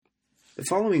The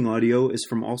following audio is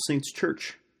from All Saints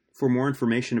Church. For more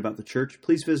information about the church,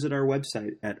 please visit our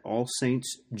website at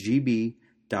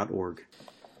allsaintsgb.org.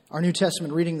 Our New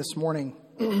Testament reading this morning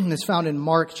is found in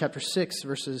Mark chapter 6,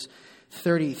 verses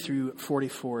 30 through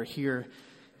 44. Hear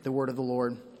the word of the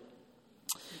Lord.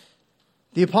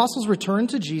 The apostles returned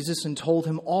to Jesus and told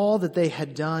him all that they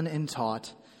had done and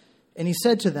taught. And he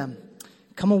said to them,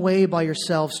 "Come away by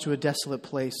yourselves to a desolate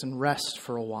place and rest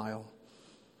for a while."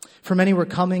 For many were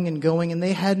coming and going, and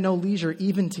they had no leisure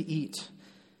even to eat.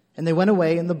 And they went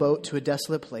away in the boat to a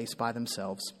desolate place by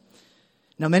themselves.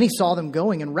 Now many saw them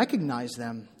going and recognized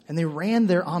them, and they ran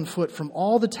there on foot from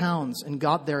all the towns and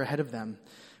got there ahead of them.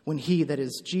 When he, that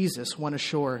is Jesus, went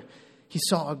ashore, he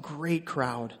saw a great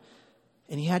crowd,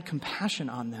 and he had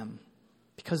compassion on them,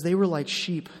 because they were like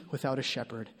sheep without a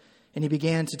shepherd. And he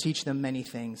began to teach them many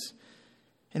things.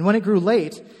 And when it grew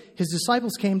late, his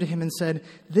disciples came to him and said,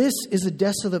 "This is a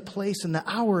desolate place, and the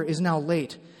hour is now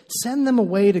late. Send them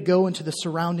away to go into the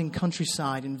surrounding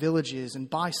countryside and villages and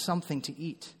buy something to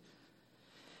eat."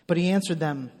 But he answered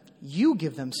them, "You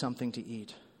give them something to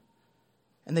eat."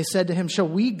 And they said to him, "Shall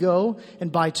we go and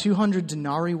buy 200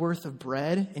 denarii worth of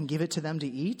bread and give it to them to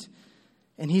eat?"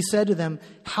 And he said to them,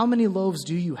 "How many loaves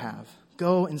do you have?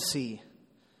 Go and see."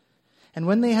 And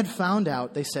when they had found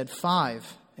out, they said,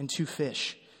 5 and 2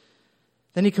 fish.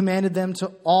 Then he commanded them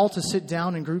all to sit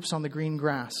down in groups on the green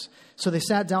grass. So they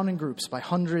sat down in groups by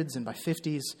hundreds and by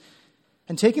 50s.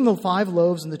 And taking the 5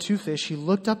 loaves and the 2 fish, he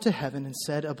looked up to heaven and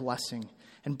said a blessing,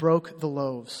 and broke the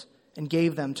loaves, and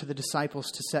gave them to the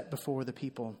disciples to set before the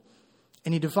people.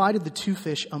 And he divided the 2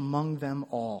 fish among them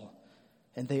all.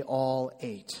 And they all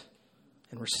ate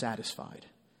and were satisfied.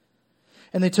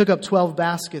 And they took up 12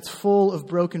 baskets full of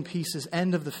broken pieces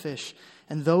and of the fish.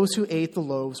 And those who ate the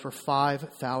loaves were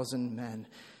 5,000 men.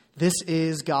 This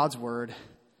is God's word,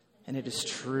 and it is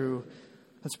true.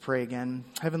 Let's pray again.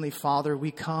 Heavenly Father,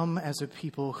 we come as a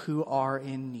people who are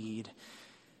in need.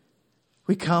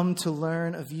 We come to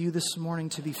learn of you this morning,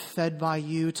 to be fed by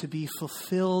you, to be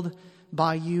fulfilled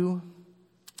by you.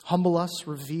 Humble us,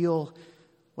 reveal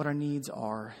what our needs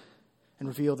are, and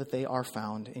reveal that they are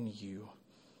found in you.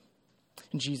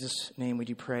 In Jesus' name we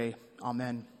do pray.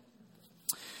 Amen.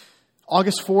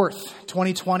 August 4th,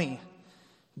 2020,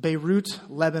 Beirut,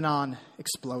 Lebanon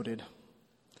exploded.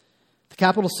 The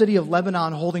capital city of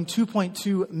Lebanon, holding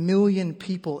 2.2 million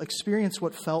people, experienced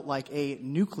what felt like a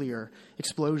nuclear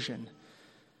explosion.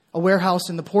 A warehouse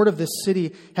in the port of this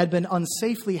city had been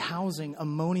unsafely housing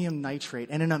ammonium nitrate,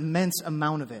 and an immense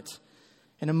amount of it.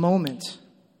 In a moment,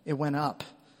 it went up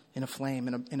in a flame,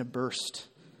 in a burst,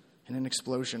 in an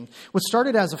explosion. What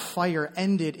started as a fire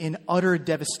ended in utter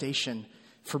devastation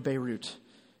for Beirut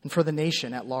and for the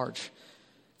nation at large.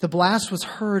 The blast was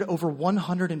heard over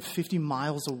 150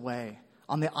 miles away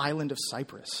on the island of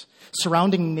Cyprus.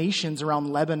 Surrounding nations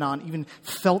around Lebanon even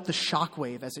felt the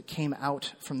shockwave as it came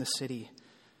out from the city.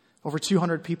 Over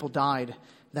 200 people died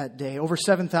that day, over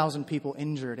 7,000 people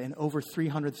injured, and over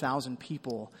 300,000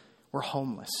 people were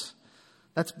homeless.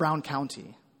 That's Brown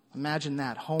County. Imagine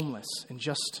that, homeless in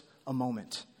just a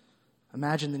moment.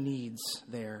 Imagine the needs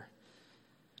there.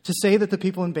 To say that the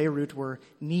people in Beirut were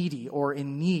needy or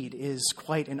in need is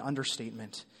quite an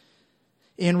understatement.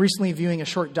 In recently viewing a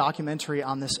short documentary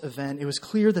on this event, it was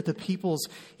clear that the people's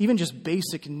even just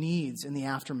basic needs in the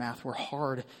aftermath were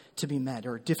hard to be met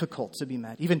or difficult to be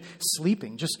met. Even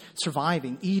sleeping, just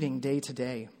surviving, eating day to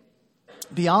day.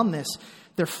 Beyond this,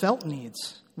 their felt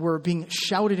needs were being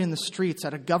shouted in the streets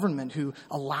at a government who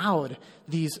allowed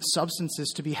these substances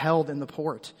to be held in the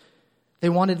port. They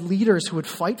wanted leaders who would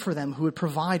fight for them, who would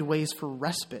provide ways for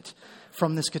respite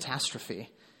from this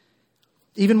catastrophe.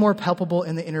 Even more palpable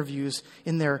in the interviews,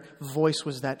 in their voice,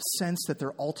 was that sense that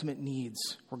their ultimate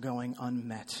needs were going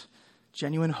unmet.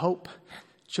 Genuine hope,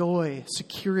 joy,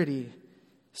 security,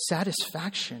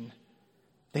 satisfaction.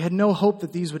 They had no hope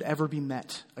that these would ever be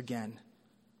met again.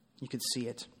 You could see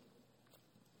it.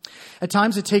 At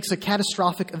times it takes a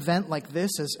catastrophic event like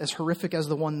this, as horrific as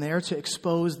the one there, to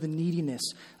expose the neediness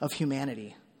of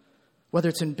humanity. Whether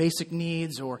it's in basic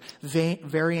needs or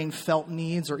varying felt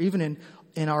needs or even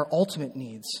in our ultimate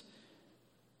needs.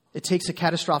 It takes a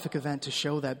catastrophic event to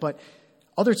show that, but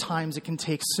other times it can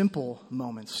take simple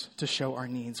moments to show our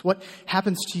needs. What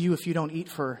happens to you if you don't eat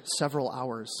for several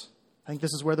hours? I think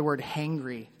this is where the word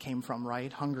hangry came from,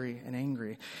 right? Hungry and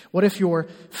angry. What if your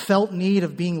felt need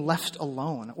of being left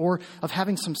alone or of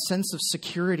having some sense of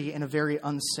security in a very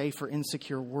unsafe or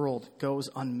insecure world goes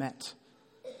unmet?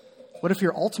 What if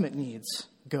your ultimate needs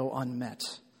go unmet?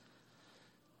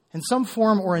 In some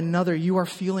form or another, you are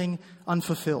feeling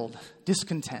unfulfilled,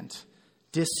 discontent,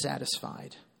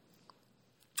 dissatisfied.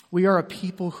 We are a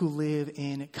people who live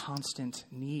in constant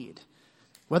need.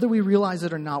 Whether we realize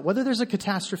it or not, whether there's a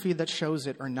catastrophe that shows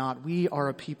it or not, we are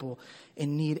a people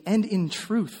in need. And in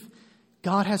truth,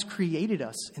 God has created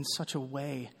us in such a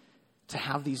way to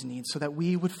have these needs so that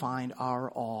we would find our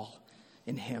all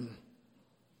in him.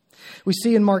 We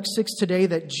see in Mark 6 today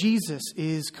that Jesus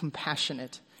is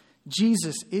compassionate.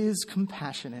 Jesus is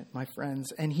compassionate, my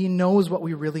friends, and he knows what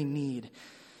we really need.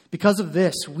 Because of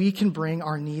this, we can bring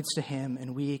our needs to him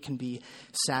and we can be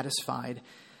satisfied.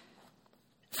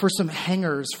 For some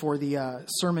hangers for the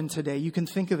sermon today, you can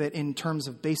think of it in terms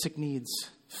of basic needs,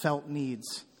 felt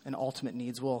needs, and ultimate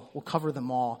needs. We'll cover them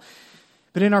all.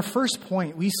 But in our first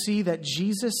point, we see that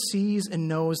Jesus sees and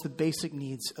knows the basic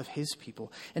needs of his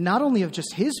people. And not only of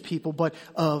just his people, but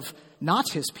of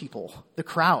not his people, the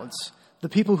crowds. The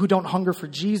people who don't hunger for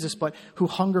Jesus, but who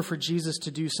hunger for Jesus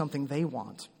to do something they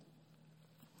want.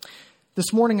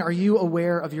 This morning, are you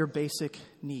aware of your basic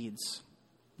needs?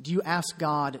 Do you ask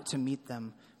God to meet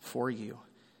them for you?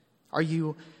 Are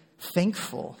you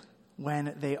thankful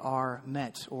when they are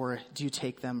met, or do you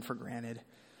take them for granted?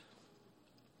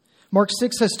 Mark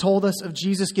 6 has told us of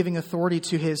Jesus giving authority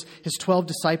to his 12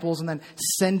 disciples and then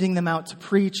sending them out to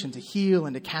preach and to heal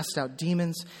and to cast out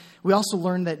demons. We also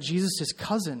learned that Jesus'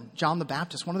 cousin, John the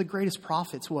Baptist, one of the greatest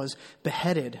prophets, was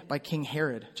beheaded by King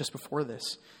Herod just before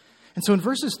this. And so in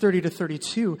verses 30 to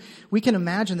 32, we can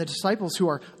imagine the disciples who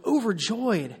are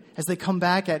overjoyed as they come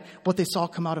back at what they saw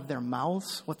come out of their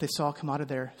mouths, what they saw come out of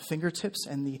their fingertips,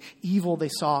 and the evil they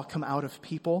saw come out of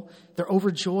people. They're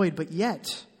overjoyed, but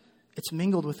yet it's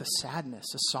mingled with a sadness,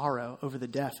 a sorrow over the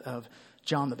death of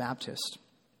John the Baptist.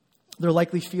 They're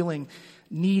likely feeling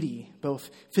needy, both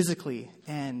physically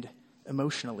and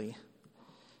emotionally.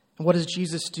 And what does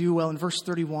Jesus do? Well, in verse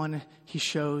 31, he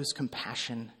shows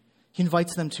compassion. He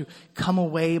invites them to come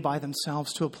away by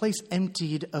themselves to a place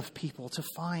emptied of people to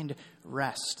find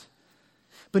rest.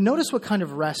 But notice what kind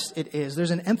of rest it is.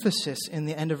 There's an emphasis in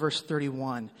the end of verse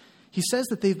 31. He says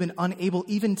that they've been unable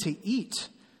even to eat.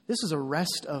 This is a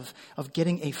rest of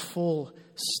getting a full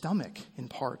stomach in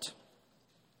part.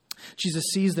 Jesus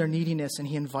sees their neediness and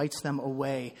he invites them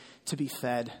away to be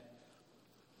fed.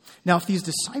 Now, if these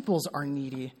disciples are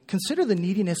needy, consider the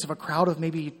neediness of a crowd of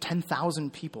maybe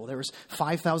 10,000 people. There was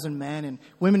 5,000 men, and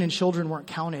women and children weren't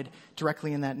counted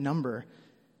directly in that number.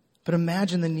 But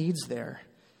imagine the needs there.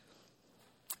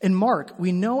 In Mark,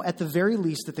 we know at the very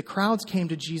least that the crowds came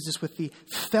to Jesus with the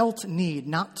felt need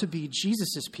not to be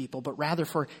Jesus' people, but rather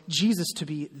for Jesus to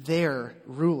be their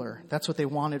ruler. That's what they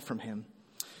wanted from him.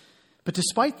 But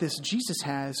despite this, Jesus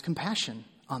has compassion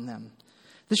on them.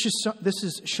 This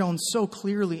is shown so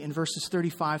clearly in verses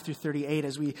 35 through 38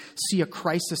 as we see a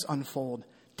crisis unfold.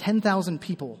 10,000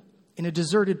 people in a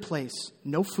deserted place,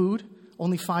 no food,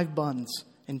 only 5 buns,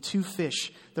 and 2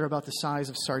 fish that are about the size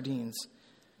of sardines.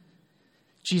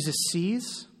 Jesus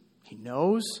sees, he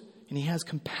knows, and he has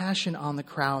compassion on the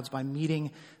crowds by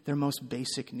meeting their most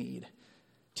basic need,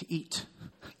 to eat,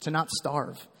 to not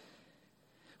starve.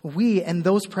 We and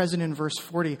those present in verse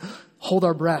 40 hold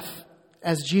our breath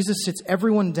as Jesus sits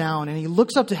everyone down and he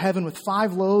looks up to heaven with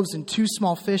 5 loaves and 2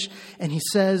 small fish, and he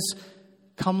says,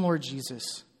 "Come, Lord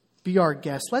Jesus, be our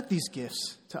guest. Let these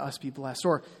gifts to us be blessed."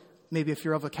 Or maybe if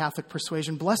you're of a Catholic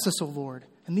persuasion, "Bless us, O Lord,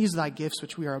 and these thy gifts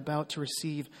which we are about to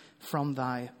receive from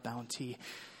thy bounty."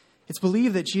 It's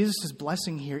believed that Jesus'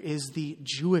 blessing here is the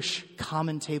Jewish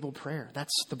common table prayer.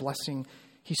 That's the blessing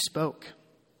he spoke.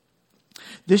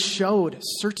 This showed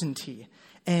certainty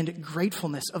and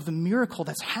gratefulness of the miracle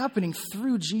that's happening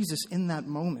through Jesus in that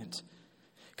moment.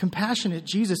 Compassionate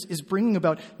Jesus is bringing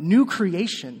about new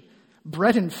creation,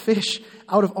 bread and fish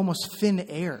out of almost thin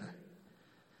air.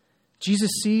 Jesus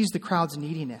sees the crowd's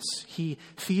neediness. He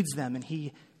feeds them and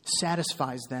he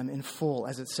satisfies them in full,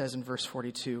 as it says in verse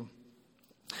 42.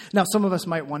 Now, some of us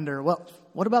might wonder, well,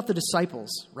 what about the disciples,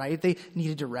 right? They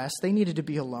needed to rest. They needed to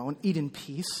be alone, eat in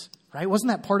peace, right? Wasn't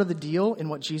that part of the deal in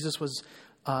what Jesus was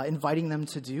inviting them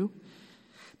to do?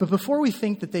 But before we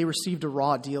think that they received a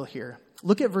raw deal here,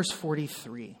 look at verse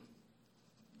 43.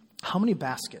 How many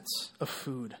baskets of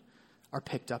food are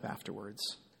picked up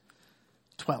afterwards?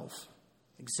 12.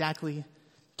 Exactly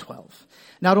 12.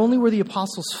 Not only were the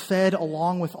apostles fed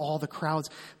along with all the crowds,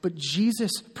 but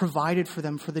Jesus provided for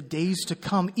them for the days to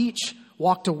come. Each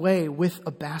walked away with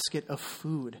a basket of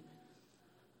food.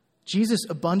 Jesus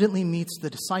abundantly meets the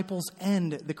disciples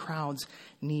and the crowd's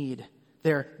need.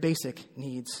 Their basic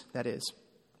needs, that is.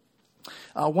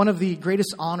 One of the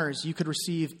greatest honors you could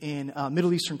receive in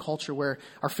Middle Eastern culture, where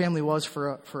our family was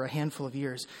for a handful of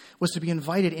years, was to be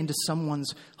invited into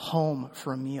someone's home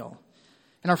for a meal.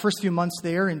 In our first few months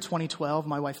there in 2012,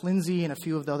 my wife Lindsay and a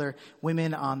few of the other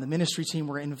women on the ministry team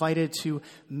were invited to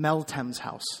Meltem's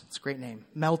house. It's a great name.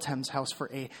 Meltem's house for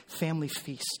a family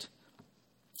feast.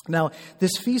 Now,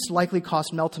 this feast likely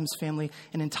cost Meltem's family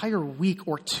an entire week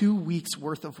or 2 weeks'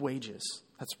 worth of wages.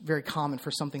 That's very common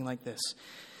for something like this.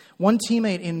 One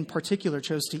teammate in particular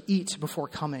chose to eat before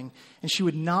coming, and she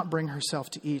would not bring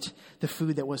herself to eat the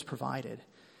food that was provided.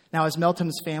 Now, as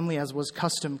Meltem's family, as was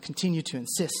custom, continued to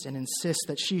insist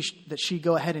that she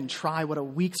go ahead and try what a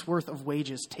week's worth of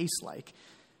wages tastes like,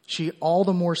 she all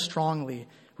the more strongly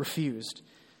refused.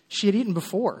 She had eaten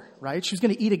before, right? She was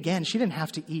going to eat again. She didn't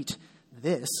have to eat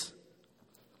this.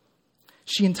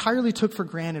 She entirely took for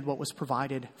granted what was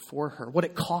provided for her, what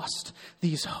it cost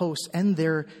these hosts and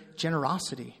their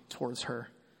generosity towards her.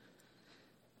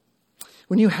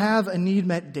 When you have a need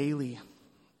met daily,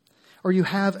 or you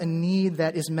have a need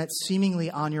that is met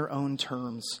seemingly on your own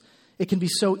terms, it can be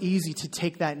so easy to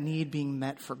take that need being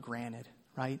met for granted,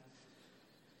 right?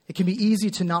 It can be easy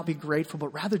to not be grateful,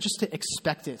 but rather just to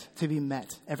expect it to be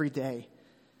met every day.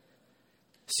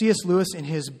 C.S. Lewis, in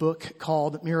his book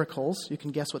called Miracles, you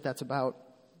can guess what that's about,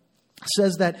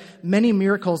 says that many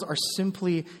miracles are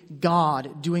simply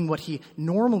God doing what he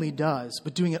normally does,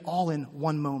 but doing it all in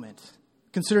one moment.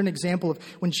 Consider an example of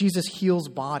when Jesus heals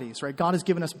bodies, right? God has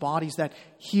given us bodies that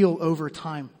heal over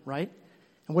time, right?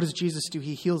 And what does Jesus do?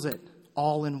 He heals it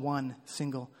all in one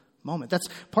single moment. That's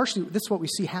what we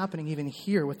see happening even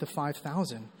here with the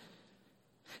 5,000.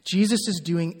 Jesus is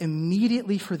doing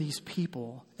immediately for these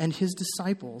people and his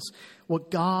disciples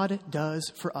what God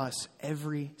does for us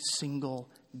every single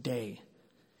day.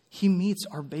 He meets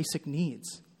our basic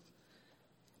needs,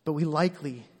 but we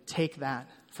likely take that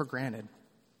for granted.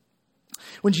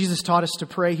 When Jesus taught us to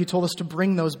pray, he told us to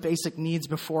bring those basic needs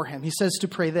before him. He says to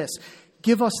pray this: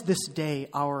 give us this day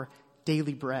our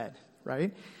daily bread,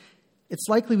 right? It's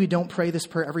likely we don't pray this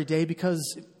prayer every day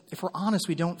because, if we're honest,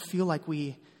 we don't feel like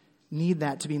we need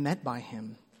that to be met by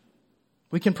him.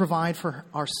 We can provide for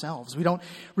ourselves. We don't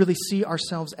really see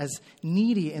ourselves as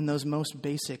needy in those most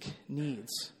basic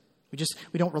needs.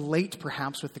 We don't relate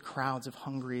perhaps with the crowds of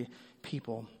hungry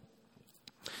people.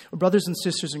 Brothers and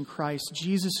sisters in Christ,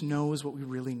 Jesus knows what we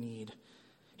really need.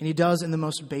 And he does in the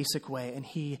most basic way, and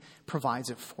he provides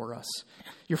it for us.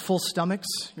 Your full stomachs,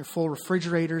 your full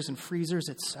refrigerators and freezers,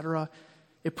 etc.,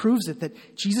 it proves it that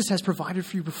Jesus has provided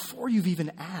for you before you've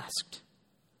even asked.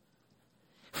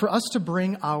 For us to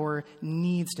bring our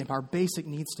needs to him, our basic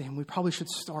needs to him, we probably should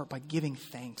start by giving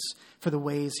thanks for the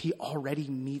ways he already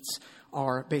meets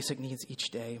our basic needs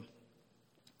each day.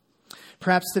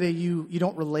 Perhaps today you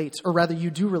don't relate, or rather you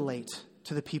do relate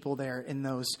to the people there in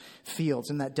those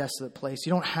fields, in that desolate place.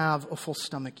 You don't have a full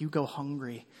stomach. You go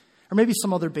hungry. Or maybe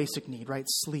some other basic need, right?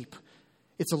 Sleep.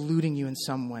 It's eluding you in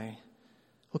some way.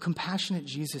 Well, compassionate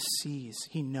Jesus sees.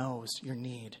 He knows your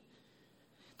need.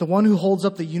 The one who holds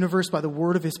up the universe by the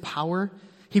word of his power,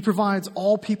 he provides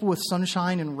all people with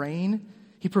sunshine and rain.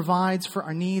 He provides for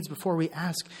our needs before we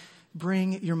ask.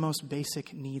 Bring your most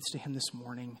basic needs to him this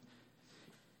morning.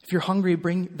 If you're hungry,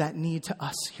 bring that need to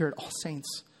us here at All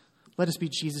Saints. Let us be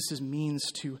Jesus' means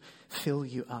to fill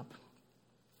you up.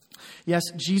 Yes,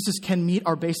 Jesus can meet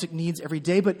our basic needs every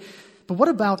day, but what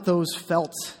about those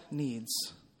felt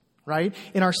needs, right?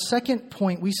 In our second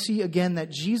point, we see again that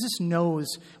Jesus knows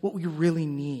what we really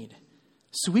need.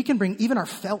 So we can bring even our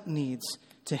felt needs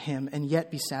to him and yet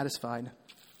be satisfied.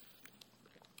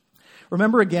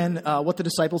 Remember again what the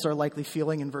disciples are likely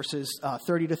feeling in verses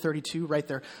 30 to 32, right?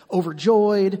 They're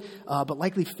overjoyed, but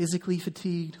likely physically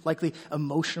fatigued, likely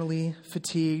emotionally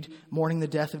fatigued, mourning the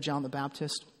death of John the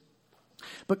Baptist.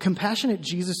 But compassionate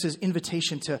Jesus'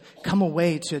 invitation to come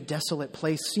away to a desolate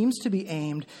place seems to be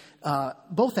aimed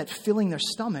both at filling their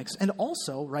stomachs and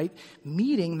also, right,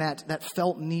 meeting that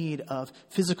felt need of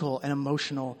physical and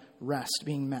emotional rest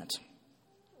being met.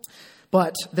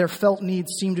 But their felt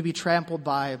needs seem to be trampled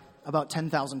by about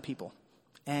 10,000 people,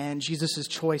 and Jesus'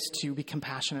 choice to be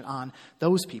compassionate on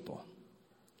those people.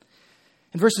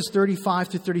 In verses 35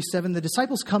 to 37, the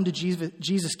disciples come to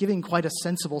Jesus giving quite a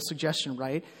sensible suggestion,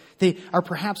 right? They are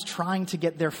perhaps trying to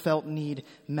get their felt need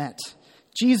met.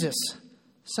 Jesus,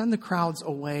 send the crowds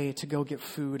away to go get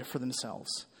food for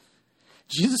themselves.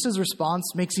 Jesus'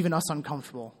 response makes even us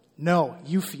uncomfortable. No,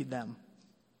 you feed them.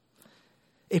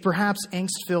 A perhaps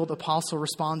angst-filled apostle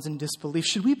responds in disbelief.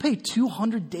 Should we pay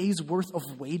 200 days' worth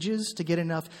of wages to get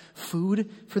enough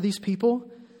food for these people?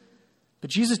 But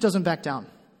Jesus doesn't back down.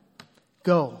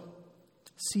 Go,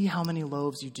 see how many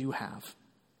loaves you do have.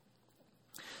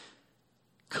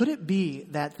 Could it be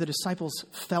that the disciples'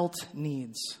 felt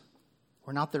needs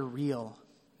were not their real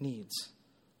needs?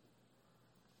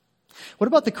 What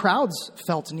about the crowd's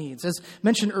felt needs? As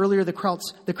mentioned earlier, the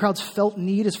crowd's felt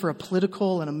need is for a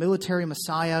political and a military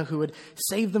Messiah who would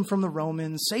save them from the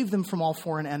Romans, save them from all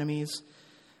foreign enemies.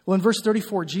 Well, in verse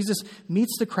 34, Jesus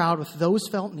meets the crowd with those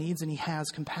felt needs, and he has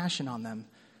compassion on them.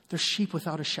 They're sheep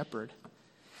without a shepherd.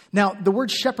 Now, the word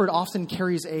shepherd often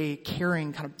carries a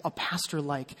caring, kind of a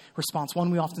pastor-like response, one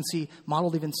we often see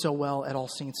modeled even so well at All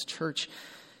Saints Church.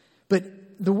 But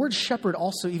the word shepherd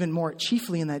also, even more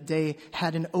chiefly in that day,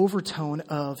 had an overtone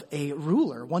of a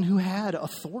ruler, one who had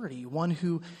authority, one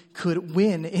who could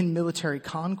win in military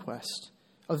conquest,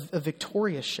 a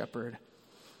victorious shepherd.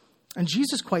 And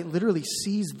Jesus quite literally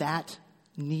sees that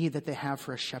need that they have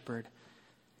for a shepherd.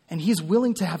 And he's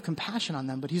willing to have compassion on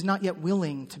them, but he's not yet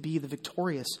willing to be the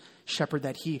victorious shepherd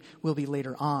that he will be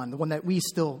later on, the one that we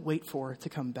still wait for to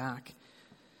come back.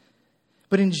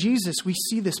 But in Jesus, we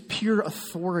see this pure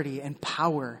authority and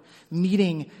power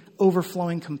meeting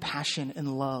overflowing compassion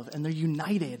and love, and they're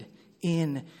united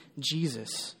in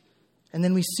Jesus. And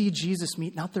then we see Jesus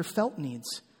meet not their felt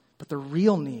needs, but the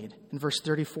real need in verse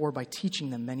 34 by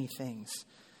teaching them many things.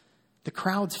 The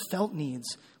crowd's felt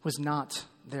needs was not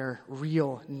their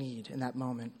real need in that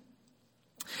moment.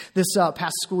 This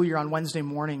past school year on Wednesday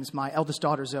mornings, my eldest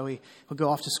daughter, Zoe, would go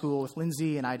off to school with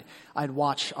Lindsay, and I'd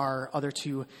watch our other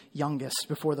two youngest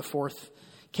before the fourth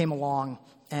came along.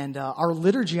 And our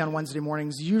liturgy on Wednesday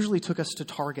mornings usually took us to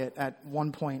Target at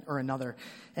one point or another,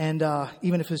 and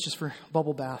even if it was just for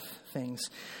bubble bath things.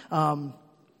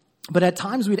 But at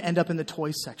times we'd end up in the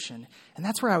toys section, and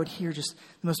that's where I would hear just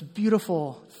the most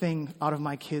beautiful thing out of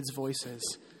my kids' voices.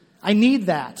 I need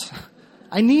that.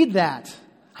 I need that.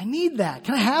 I need that.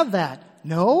 Can I have that?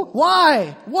 No?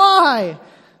 Why? Why?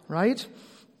 Right?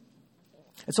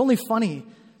 It's only funny.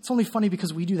 It's only funny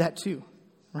because we do that too,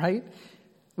 right?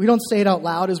 We don't say it out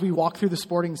loud as we walk through the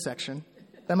sporting section.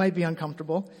 That might be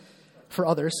uncomfortable for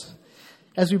others.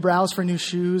 As we browse for new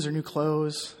shoes or new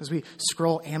clothes, as we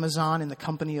scroll Amazon in the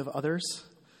company of others.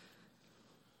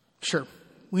 Sure,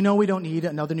 we know we don't need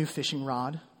another new fishing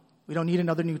rod. We don't need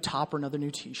another new top or another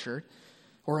new t-shirt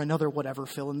or another whatever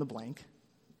fill in the blank.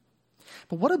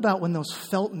 But what about when those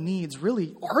felt needs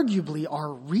really arguably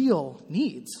are real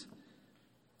needs?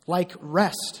 Like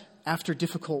rest after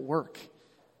difficult work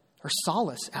or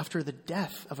solace after the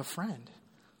death of a friend.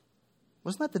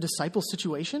 Wasn't that the disciples'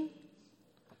 situation?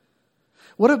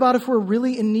 What about if we're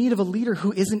really in need of a leader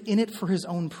who isn't in it for his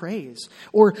own praise?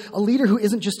 Or a leader who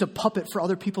isn't just a puppet for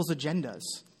other people's agendas?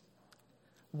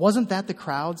 Wasn't that the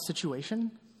crowd's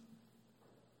situation?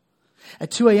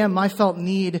 At 2 a.m., my felt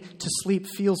need to sleep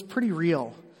feels pretty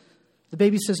real. The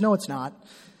baby says, no, it's not.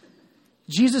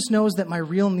 Jesus knows that my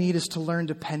real need is to learn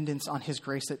dependence on his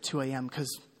grace at 2 a.m.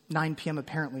 because 9 p.m.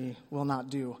 apparently will not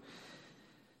do.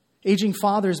 Aging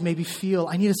fathers maybe feel,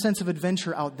 I need a sense of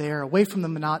adventure out there, away from the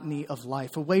monotony of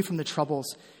life, away from the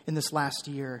troubles in this last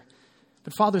year.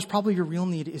 But fathers, probably your real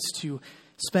need is to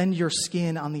spend your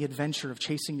skin on the adventure of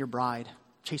chasing your bride,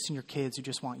 chasing your kids who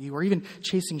just want you, or even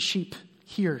chasing sheep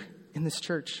here in this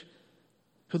church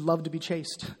who'd love to be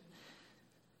chased.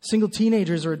 Single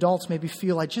teenagers or adults maybe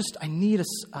feel, I need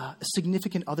a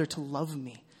significant other to love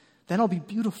me. Then I'll be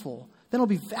beautiful. Then I'll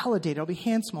be validated. I'll be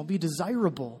handsome. I'll be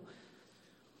desirable.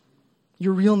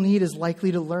 Your real need is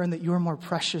likely to learn that you are more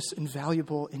precious and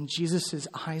valuable in Jesus'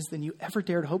 eyes than you ever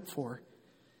dared hope for.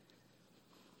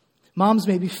 Moms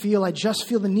maybe feel, I just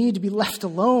feel the need to be left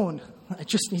alone. I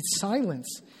just need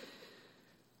silence.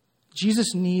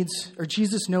 Jesus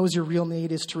knows your real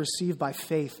need is to receive by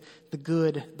faith the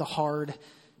good, the hard,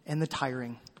 and the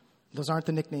tiring. Those aren't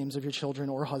the nicknames of your children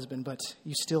or husband, but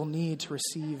you still need to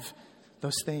receive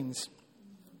those things.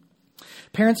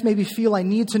 Parents maybe feel, I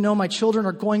need to know my children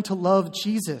are going to love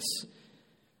Jesus.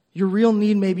 Your real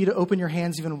need may be to open your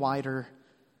hands even wider,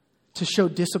 to show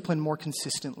discipline more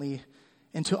consistently,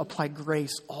 and to apply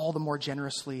grace all the more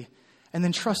generously, and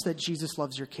then trust that Jesus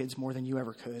loves your kids more than you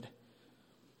ever could.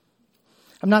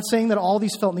 I'm not saying that all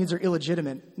these felt needs are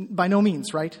illegitimate. By no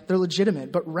means, right? They're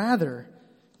legitimate, but rather,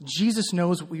 Jesus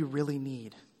knows what we really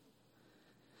need.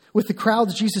 With the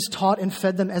crowds, Jesus taught and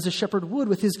fed them as a shepherd would.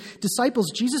 With his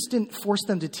disciples, Jesus didn't force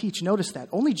them to teach. Notice that.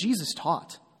 Only Jesus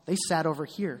taught. They sat over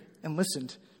here and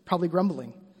listened, probably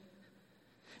grumbling.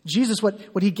 Jesus,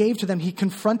 what he gave to them, he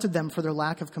confronted them for their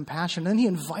lack of compassion. Then he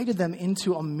invited them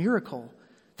into a miracle.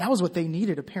 That was what they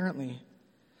needed, apparently.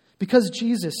 Because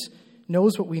Jesus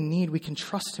knows what we need, we can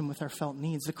trust him with our felt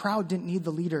needs. The crowd didn't need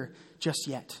the leader just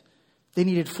yet. They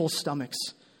needed full stomachs,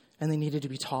 and they needed to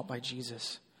be taught by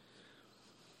Jesus.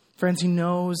 Friends, he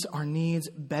knows our needs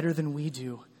better than we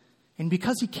do. And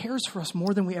because he cares for us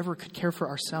more than we ever could care for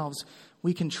ourselves,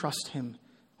 we can trust him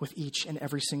with each and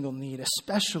every single need,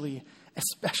 especially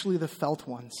especially the felt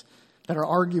ones that are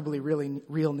arguably really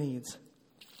real needs.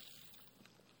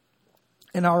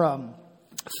 In our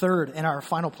third and our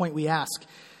final point, we ask,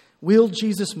 will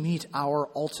Jesus meet our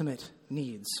ultimate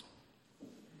needs?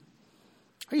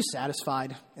 Are you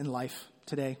satisfied in life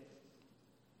today?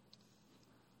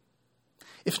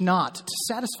 If not, to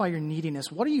satisfy your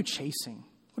neediness, what are you chasing?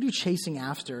 What are you chasing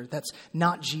after that's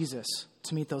not Jesus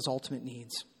to meet those ultimate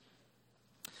needs?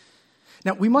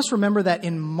 Now, we must remember that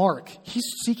in Mark, he's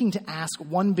seeking to ask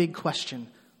one big question.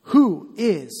 Who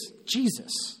is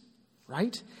Jesus?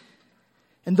 Right?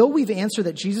 And though we've answered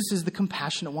that Jesus is the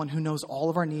compassionate one who knows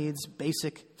all of our needs,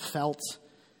 basic, felt,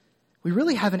 we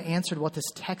really haven't answered what this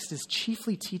text is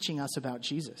chiefly teaching us about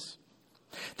Jesus.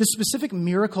 The specific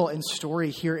miracle and story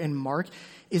here in Mark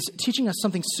is teaching us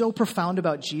something so profound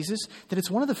about Jesus that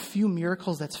it's one of the few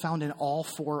miracles that's found in all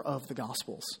four of the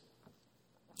Gospels.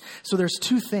 So there's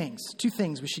two things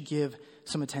we should give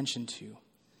some attention to.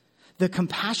 The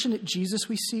compassionate Jesus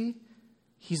we see,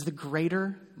 he's the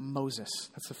greater Moses.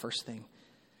 That's the first thing.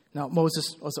 Now,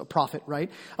 Moses was a prophet,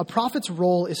 right? A prophet's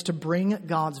role is to bring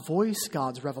God's voice,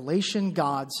 God's revelation,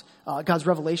 God's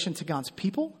revelation to God's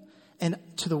people and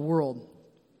to the world.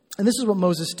 And this is what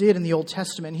Moses did in the Old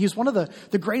Testament. He was one of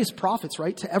the greatest prophets,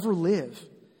 right, to ever live.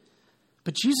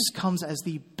 But Jesus comes as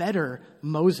the better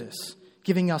Moses,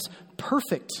 giving us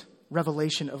perfect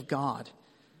revelation of God.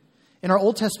 In our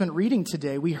Old Testament reading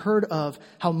today, we heard of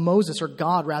how Moses, or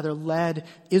God rather, led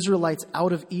Israelites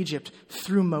out of Egypt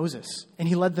through Moses. And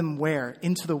he led them where?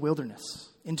 Into the wilderness,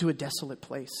 into a desolate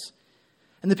place.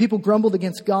 And the people grumbled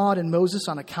against God and Moses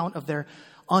on account of their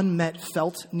unmet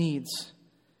felt needs.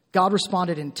 God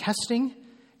responded in testing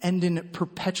and in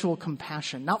perpetual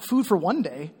compassion. Not food for one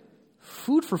day,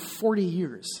 food for 40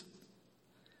 years.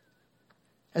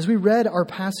 As we read our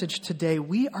passage today,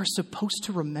 we are supposed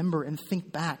to remember and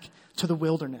think back to the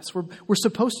wilderness. We're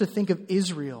supposed to think of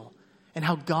Israel and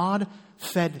how God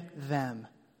fed them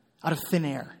out of thin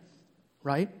air,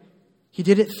 right? He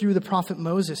did it through the prophet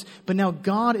Moses. But now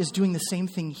God is doing the same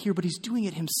thing here, but he's doing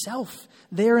it himself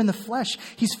there in the flesh.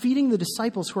 He's feeding the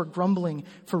disciples who are grumbling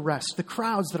for rest, the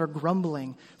crowds that are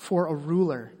grumbling for a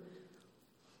ruler.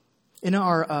 In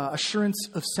our assurance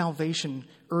of salvation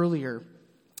earlier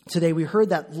today, we heard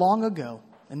that long ago,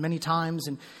 and many times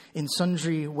in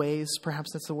sundry ways,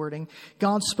 perhaps that's the wording,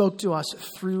 God spoke to us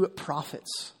through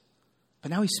prophets.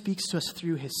 But now he speaks to us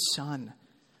through his Son,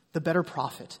 the better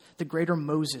prophet, the greater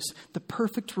Moses, the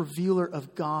perfect revealer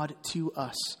of God to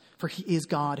us. For he is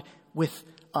God with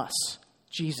us,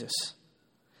 Jesus.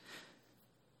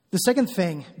 The second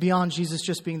thing, beyond Jesus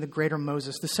just being the greater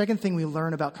Moses, the second thing we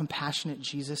learn about compassionate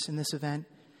Jesus in this event,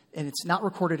 and it's not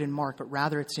recorded in Mark, but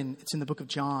rather it's in the book of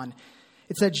John,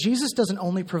 it's that Jesus doesn't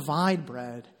only provide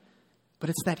bread, but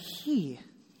it's that he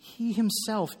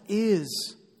himself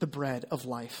is the bread of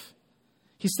life.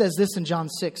 He says this in John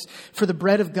 6, "For the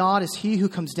bread of God is he who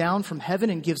comes down from heaven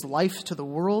and gives life to the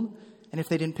world." And if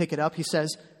they didn't pick it up, he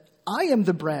says, "I am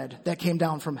the bread that came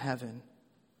down from heaven."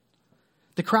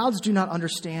 The crowds do not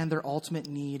understand their ultimate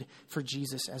need for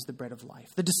Jesus as the bread of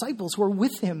life. The disciples who are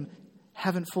with him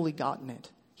haven't fully gotten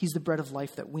it. He's the bread of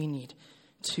life that we need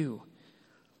too.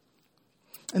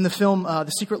 In the film, The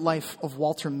Secret Life of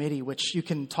Walter Mitty, which you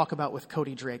can talk about with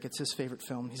Cody Drake, it's his favorite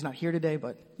film. He's not here today,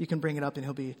 but you can bring it up and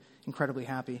he'll be incredibly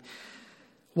happy.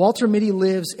 Walter Mitty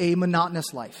lives a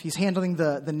monotonous life. He's handling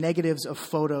the negatives of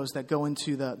photos that go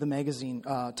into the magazine,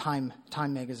 Time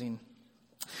magazine.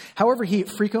 However, he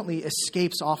frequently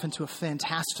escapes off into a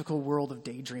fantastical world of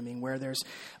daydreaming where there's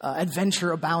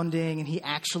adventure abounding, and he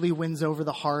actually wins over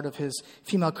the heart of his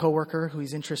female coworker who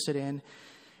he's interested in.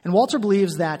 And Walter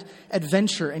believes that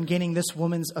adventure and gaining this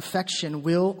woman's affection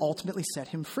will ultimately set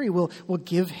him free, will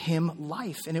give him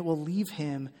life, and it will leave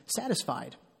him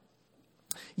satisfied.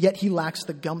 Yet he lacks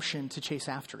the gumption to chase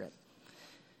after it.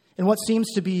 In what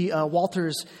seems to be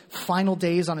Walter's final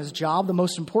days on his job, the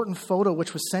most important photo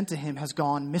which was sent to him has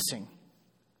gone missing.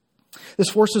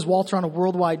 This forces Walter on a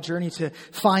worldwide journey to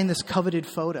find this coveted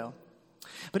photo.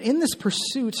 But in this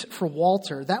pursuit for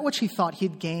Walter, that which he thought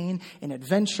he'd gain in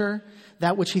adventure,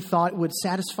 that which he thought would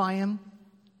satisfy him,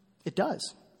 it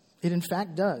does. It in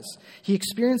fact does. He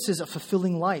experiences a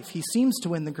fulfilling life. He seems to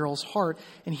win the girl's heart,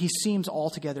 and he seems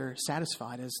altogether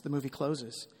satisfied as the movie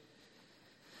closes.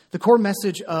 The core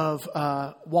message of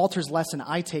Walter's lesson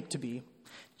I take to be,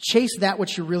 chase that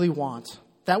which you really want,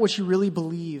 that which you really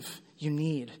believe you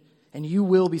need, and you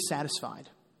will be satisfied.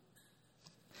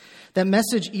 That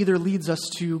message either leads us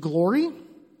to glory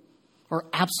or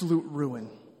absolute ruin.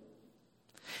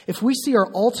 If we see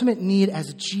our ultimate need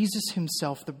as Jesus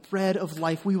himself, the bread of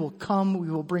life, we will come,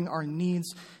 we will bring our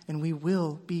needs, and we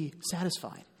will be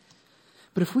satisfied.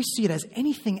 But if we see it as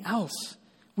anything else,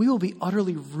 we will be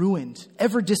utterly ruined,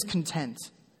 ever discontent.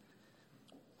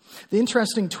 The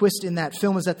interesting twist in that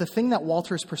film is that the thing that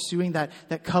Walter is pursuing,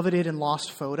 that coveted and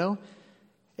lost photo,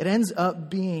 it ends up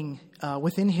being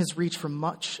within his reach for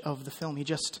much of the film. He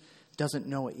just doesn't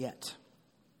know it yet.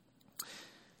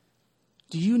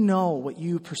 Do you know what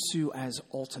you pursue as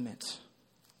ultimate,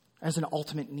 as an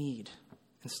ultimate need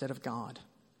instead of God?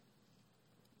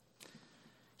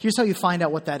 Here's how you find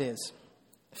out what that is.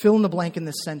 Fill in the blank in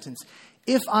this sentence.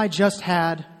 If I just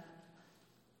had,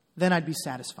 then I'd be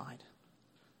satisfied.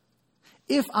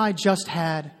 If I just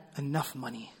had enough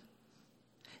money.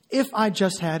 If I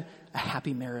just had a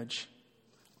happy marriage,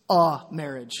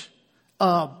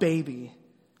 a baby,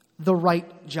 the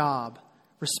right job,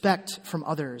 respect from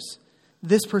others,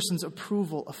 this person's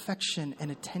approval, affection, and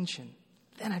attention,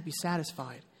 then I'd be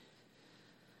satisfied.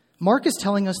 Mark is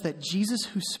telling us that Jesus,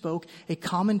 who spoke a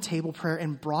common table prayer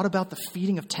and brought about the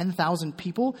feeding of 10,000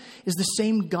 people, is the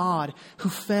same God who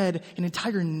fed an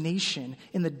entire nation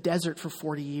in the desert for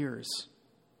 40 years.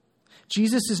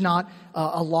 Jesus is not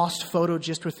a lost photo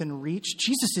just within reach.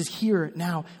 Jesus is here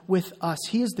now with us.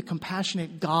 He is the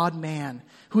compassionate God-man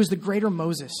who is the greater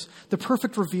Moses, the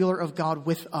perfect revealer of God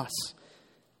with us.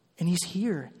 And he's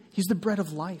here. He's the bread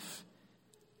of life.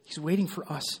 He's waiting for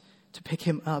us to pick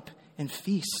him up and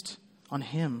feast on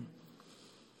him.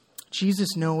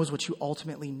 Jesus knows what you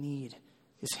ultimately need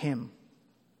is him.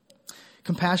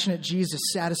 Compassionate Jesus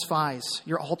satisfies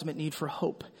your ultimate need for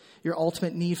hope, your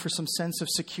ultimate need for some sense of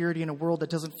security in a world that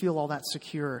doesn't feel all that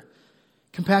secure.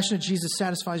 Compassionate Jesus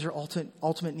satisfies your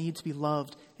ultimate need to be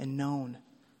loved and known.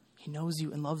 He knows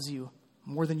you and loves you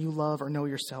more than you love or know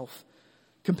yourself.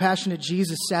 Compassionate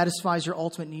Jesus satisfies your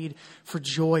ultimate need for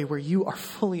joy, where you are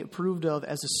fully approved of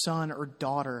as a son or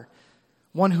daughter,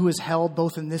 one who is held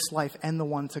both in this life and the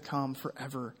one to come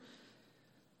forever.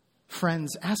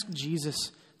 Friends, ask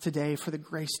Jesus today for the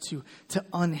grace to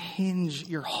unhinge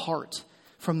your heart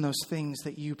from those things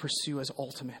that you pursue as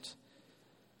ultimate.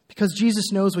 Because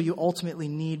Jesus knows what you ultimately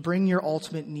need. Bring your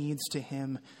ultimate needs to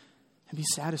him and be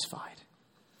satisfied.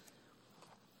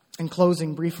 In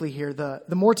closing, briefly here, the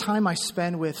more time I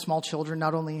spend with small children,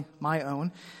 not only my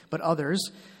own, but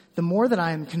others, the more that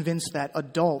I am convinced that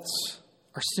adults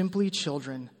are simply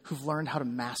children who've learned how to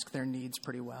mask their needs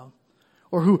pretty well,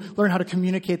 or who learn how to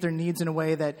communicate their needs in a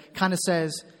way that kind of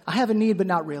says, I have a need, but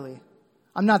not really.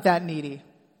 I'm not that needy,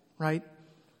 right?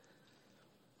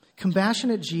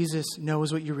 Compassionate Jesus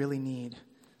knows what you really need.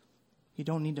 You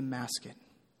don't need to mask it.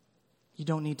 You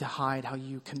don't need to hide how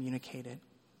you communicate it.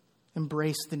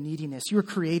 Embrace the neediness. You were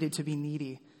created to be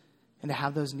needy and to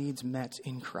have those needs met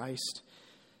in Christ.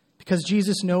 Because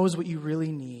Jesus knows what you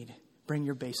really need. Bring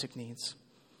your basic needs.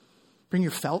 Bring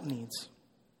your felt needs.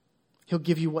 He'll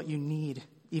give you what you need,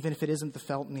 even if it isn't the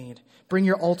felt need. Bring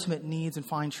your ultimate needs and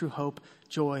find true hope,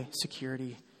 joy,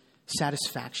 security,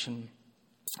 satisfaction.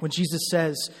 When Jesus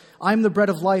says, I am the bread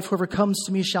of life, whoever comes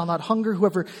to me shall not hunger,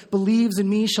 whoever believes in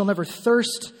me shall never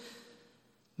thirst.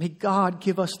 May God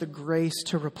give us the grace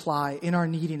to reply in our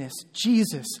neediness,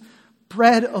 Jesus,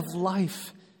 bread of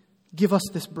life, give us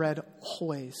this bread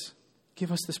always.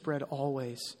 Give us this bread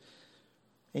always.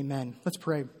 Amen. Let's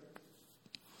pray.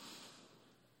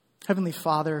 Heavenly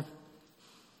Father,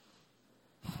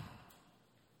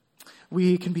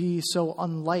 we can be so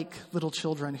unlike little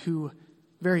children who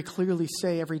very clearly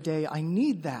say every day, I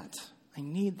need that. I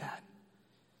need that.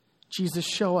 Jesus,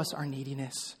 show us our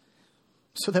neediness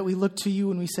so that we look to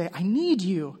you and we say, I need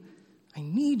you. I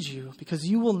need you, because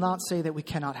you will not say that we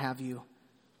cannot have you.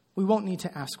 We won't need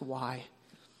to ask why.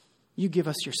 You give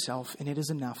us yourself, and it is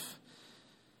enough.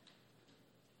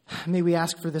 May we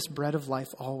ask for this bread of life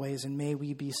always, and may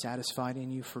we be satisfied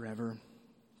in you forever.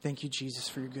 Thank you, Jesus,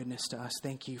 for your goodness to us.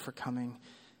 Thank you for coming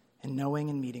and knowing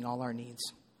and meeting all our needs.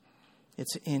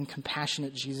 It's in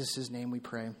compassionate Jesus' name we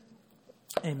pray.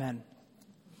 Amen.